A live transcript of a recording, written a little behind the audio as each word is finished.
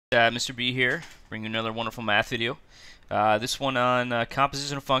Mr. B here, bringing another wonderful math video. This one on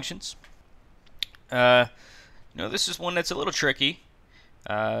compositional functions. This is one that's a little tricky,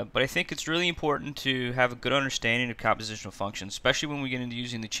 but I think it's really important to have a good understanding of compositional functions, especially when we get into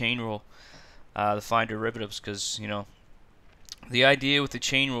using the chain rule to find derivatives, because the idea with the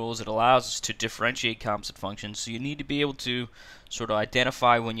chain rule is it allows us to differentiate composite functions. So you need to be able to sort of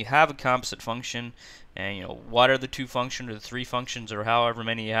identify when you have a composite function, and what are the two functions or the three functions or however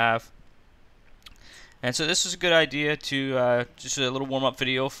many you have. And so this is a good idea to just a little warm-up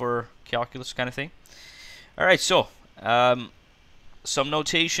video for calculus kind of thing. Alright, so some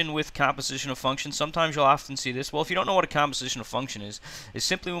notation with compositional functions. Sometimes you'll often see this. Well, if you don't know what a compositional function is, it's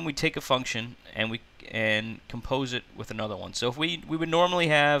simply when we take a function and we compose it with another one. So if we would normally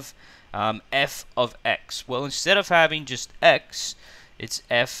have f of x. Well, instead of having just x, it's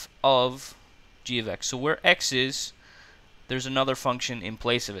f of g of x. So where x is, there's another function in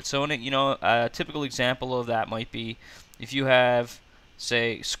place of it. So a typical example of that might be if you have,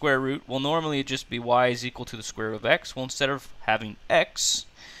 say, square root. Well, normally it'd just be y is equal to the square root of x. Well, instead of having x,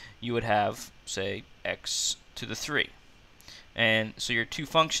 you would have, say, x to the 3. And so your two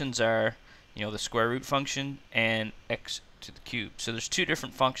functions are, the square root function and x to the cube. So there's two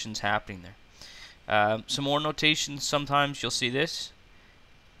different functions happening there. Some more notations. Sometimes you'll see this,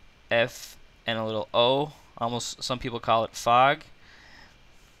 f and a little o. Almost, some people call it fog.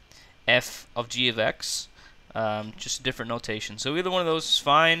 F of g of x. Just a different notation. So either one of those is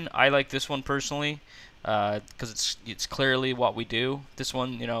fine. I like this one personally because it's clearly what we do. This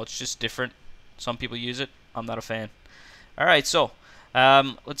one, it's just different. Some people use it. I'm not a fan. All right, so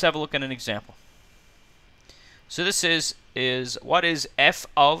let's have a look at an example. So this is what is f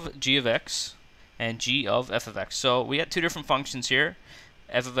of g of x and g of f of x. So we got two different functions here,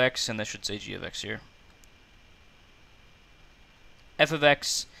 f of x, and I should say g of x here. F of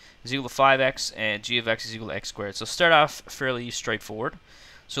x is equal to 5x and g of x is equal to x squared. So start off fairly straightforward.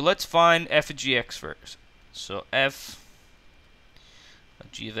 So let's find f of gx first. So f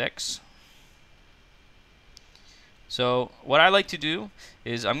of g of x. So what I like to do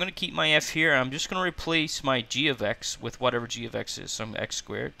is I'm going to keep my f here, and I'm just going to replace my g of x with whatever g of x is. So I'm x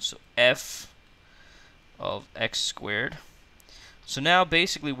squared. So f of x squared. So now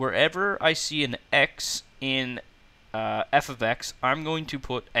basically wherever I see an x in f of x, I'm going to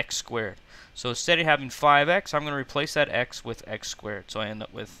put x squared. So instead of having 5x, I'm going to replace that x with x squared. So I end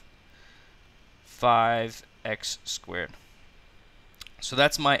up with 5x squared. So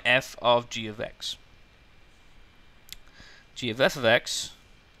that's my f of g of x. G of f of x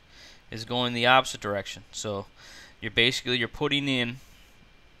is going the opposite direction. So you're putting in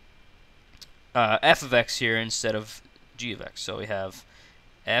f of x here instead of g of x. So we have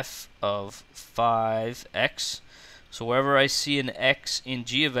f of 5x. So wherever I see an x in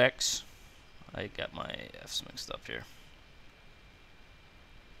g of x, I got my f's mixed up here.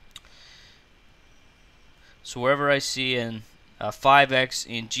 So wherever I see an 5x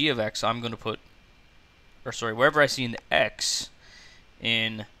in g of x, I'm going to put, or sorry, wherever I see an x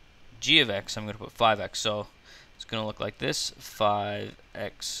in g of x, I'm going to put 5x. So it's going to look like this,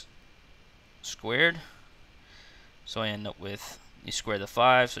 5x squared. So I end up with, you square the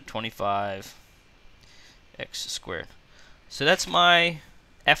 5, so 25 x squared. So that's my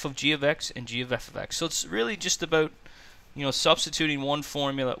f of g of x and g of f of x. So it's really just about substituting one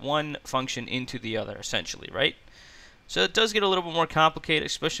function into the other, essentially, right? So it does get a little bit more complicated,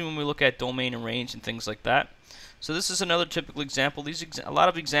 especially when we look at domain and range and things like that. So this is another typical example. A lot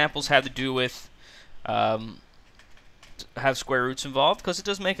of examples have to do with have square roots involved, because it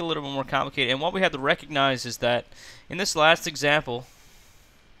does make it a little bit more complicated. And what we have to recognize is that in this last example,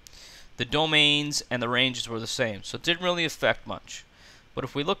 the domains and the ranges were the same, so it didn't really affect much. But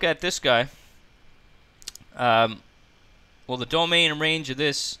if we look at this guy, well, the domain and range of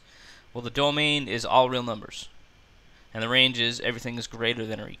this, well, the domain is all real numbers, and the range is everything is greater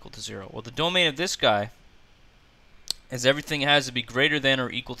than or equal to 0. Well, the domain of this guy is everything has to be greater than or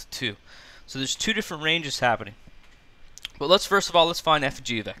equal to 2. So there's two different ranges happening. But let's find f of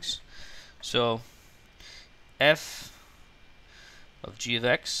g of x. So f of g of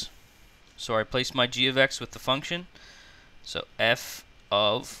x. So I replace my g of x with the function. So f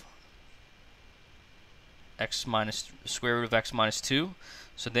of x minus square root of x minus 2.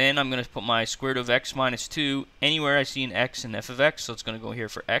 So then I'm going to put my square root of x minus 2 anywhere I see an x in f of x. So it's going to go here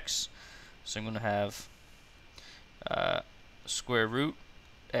for x. So I'm going to have square root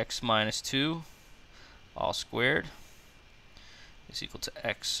x minus 2 all squared is equal to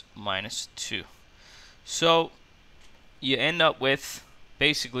x minus 2. So you end up with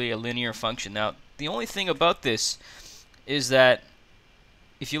basically a linear function. Now, the only thing about this is that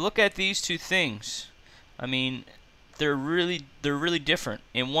if you look at these two things, I mean, they're really different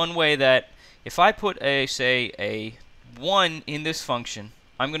in one way, that if I put say a 1 in this function,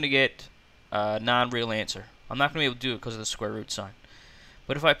 I'm going to get a non-real answer. I'm not going to be able to do it because of the square root sign.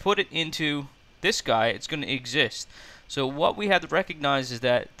 But if I put it into this guy, it's going to exist. So what we have to recognize is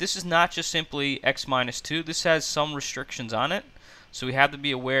that this is not just simply x minus 2. This has some restrictions on it. So we have to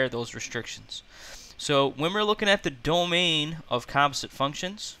be aware of those restrictions. So when we're looking at the domain of composite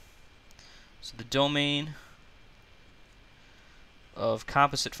functions, so the domain of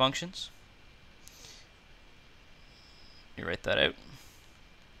composite functions, you write that out.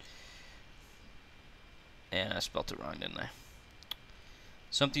 And I spelled it wrong, didn't I?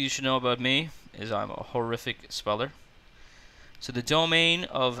 Something you should know about me is I'm a horrific speller. So the domain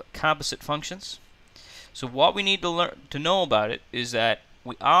of composite functions. So what we need to know about it is that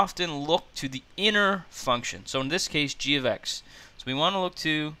we often look to the inner function. So in this case, g of x. So we want to look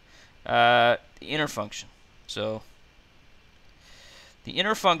to the inner function. So the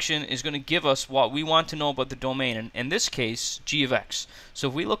inner function is going to give us what we want to know about the domain, and in this case, g of x. So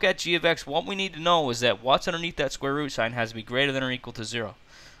if we look at g of x, what we need to know is that what's underneath that square root sign has to be greater than or equal to 0.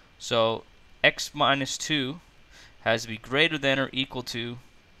 So x minus 2 has to be greater than or equal to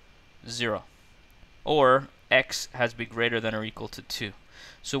 0. Or x has to be greater than or equal to 2.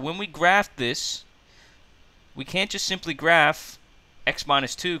 So when we graph this, we can't just simply graph x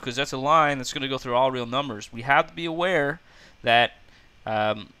minus 2 because that's a line that's going to go through all real numbers. We have to be aware that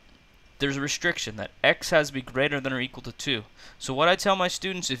there's a restriction that x has to be greater than or equal to 2. So what I tell my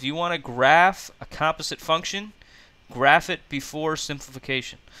students, if you want to graph a composite function, graph it before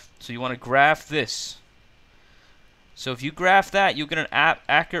simplification. So you want to graph this. So if you graph that, you get an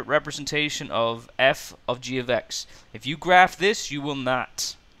accurate representation of f of g of x. If you graph this, you will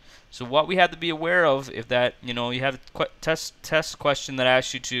not. So what we have to be aware of, if that, you have a test question that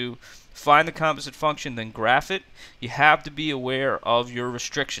asks you to find the composite function, then graph it, you have to be aware of your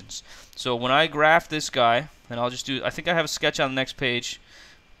restrictions. So when I graph this guy, and I'll just do, I think I have a sketch on the next page,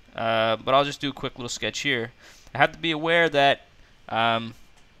 but I'll just do a quick little sketch here. I have to be aware that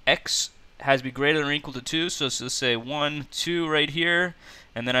x has to be greater than or equal to 2, so let's say 1, 2 right here,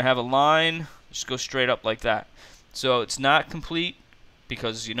 and then I have a line, just go straight up like that. So it's not complete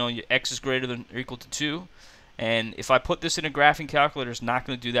because x is greater than or equal to 2, and if I put this in a graphing calculator, it's not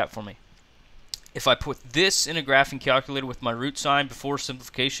going to do that for me. If I put this in a graphing calculator with my root sign before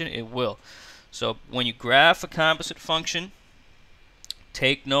simplification, it will. So when you graph a composite function,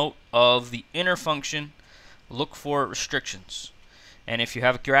 take note of the inner function, look for restrictions. And if you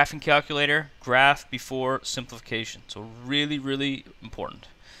have a graphing calculator, graph before simplification. So really important.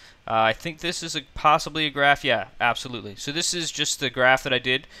 I think this is possibly a graph. Yeah, absolutely. So this is just the graph that I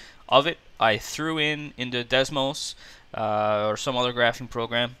did of it. I threw into Desmos or some other graphing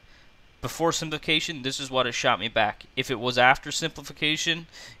program. Before simplification, this is what it shot me back. If it was after simplification,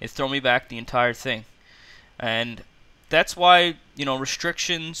 it threw me back the entire thing. And that's why,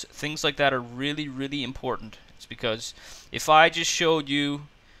 restrictions, things like that are really important. It's because if I just showed you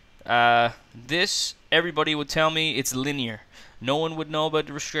this, everybody would tell me it's linear. No one would know about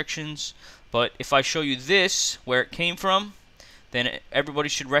the restrictions. But if I show you this, where it came from, then everybody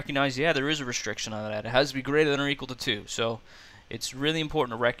should recognize, yeah, there is a restriction on that. It has to be greater than or equal to 2. So it's really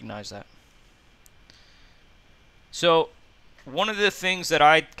important to recognize that. So one of the things that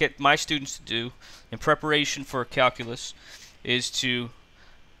I get my students to do in preparation for calculus is to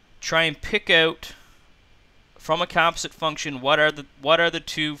try and pick out from a composite function what are the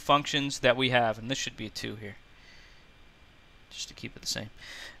two functions that we have, and this should be a 2 here, just to keep it the same.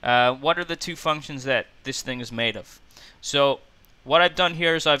 What are the two functions that this thing is made of? So what I've done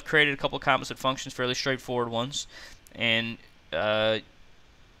here is I've created a couple of composite functions, fairly straightforward ones, and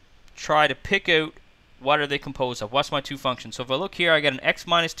try to pick out what are they composed of. What's my two functions? So if I look here, I got an x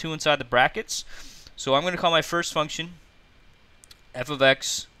minus 2 inside the brackets. So I'm going to call my first function f of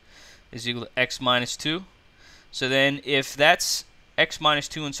x is equal to x minus 2. So then if that's x minus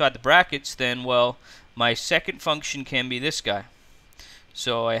 2 inside the brackets, then, well, my second function can be this guy.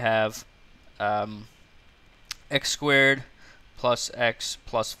 So I have x squared plus x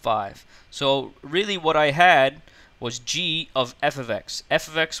plus 5. So really what I had was g of f of x. F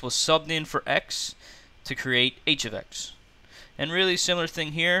of x was subbed in for x to create h of x. And really similar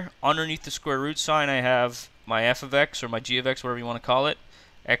thing here, underneath the square root sign I have my f of x, or my g of x, whatever you want to call it,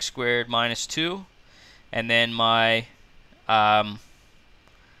 x squared minus 2, and then my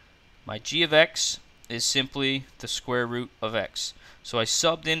g of x is simply the square root of x. So I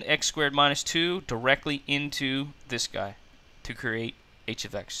subbed in x squared minus 2 directly into this guy to create h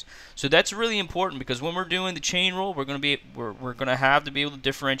of x. So that's really important because when we're doing the chain rule, we're gonna have to be able to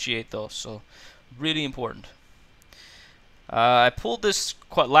differentiate those. So really important. I pulled this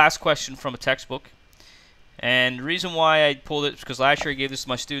last question from a textbook, and the reason why I pulled it is because last year I gave this to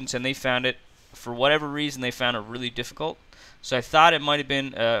my students and they found it, for whatever reason, they found it really difficult. So I thought it might have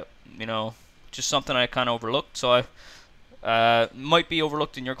been, you know, just something I kind of overlooked. So I might be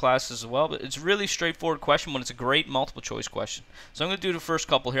overlooked in your classes as well, but it's a really straightforward question, but it's a great multiple choice question. So I'm going to do the first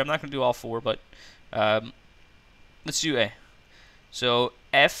couple here. I'm not going to do all four, but let's do A. So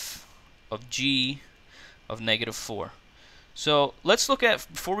f of g of -4. So let's look at,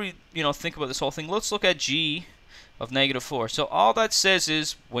 before we think about this whole thing, let's look at g of -4. So all that says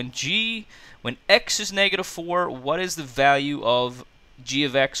is when x is -4, what is the value of g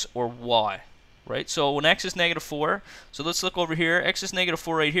of x or y? Right? So when x is -4, so let's look over here. X is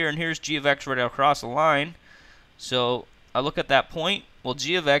 -4 right here, and here's g of x right across the line. So I look at that point. Well,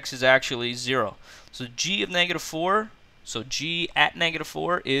 g of x is actually 0. So g of -4, so g at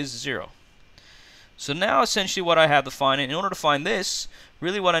 -4 is 0. So now essentially what I have to find, in order to find this,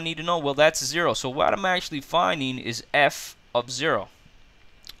 really what I need to know, well, that's 0. So what I'm actually finding is f of 0.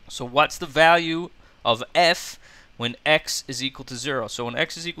 So what's the value of f when x is equal to 0? So when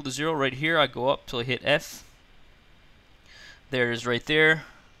x is equal to 0, right here, I go up till I hit f. There it is right there,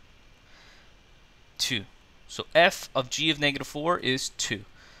 2. So f of g of -4 is 2.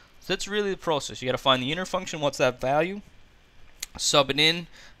 So that's really the process. You got to find the inner function. What's that value? Sub it in,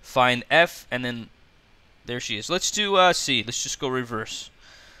 find f, and then there she is. Let's do C. Let's just go reverse.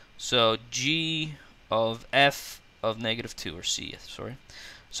 So g of f of -2, or C, sorry.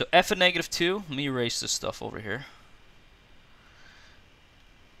 So f of -2, let me erase this stuff over here.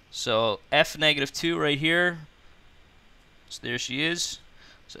 So f of -2 right here, so there she is.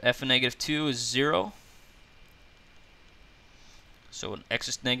 So f of -2 is 0. So when x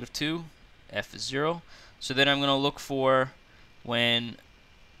is -2, f is 0. So then I'm going to look for when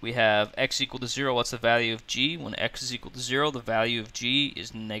we have x equal to 0, what's the value of g? When x is equal to 0, the value of g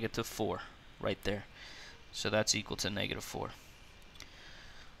is -4, right there. So that's equal to -4.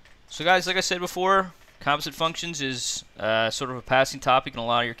 So guys, like I said before, composite functions is sort of a passing topic in a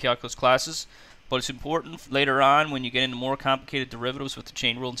lot of your calculus classes, but it's important later on when you get into more complicated derivatives with the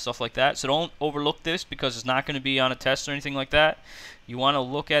chain rule and stuff like that. So don't overlook this because it's not going to be on a test or anything like that. You want to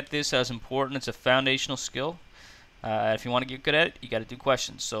look at this as important. It's a foundational skill. If you want to get good at it, you got to do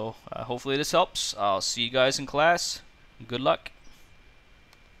questions. So hopefully this helps. I'll see you guys in class. Good luck.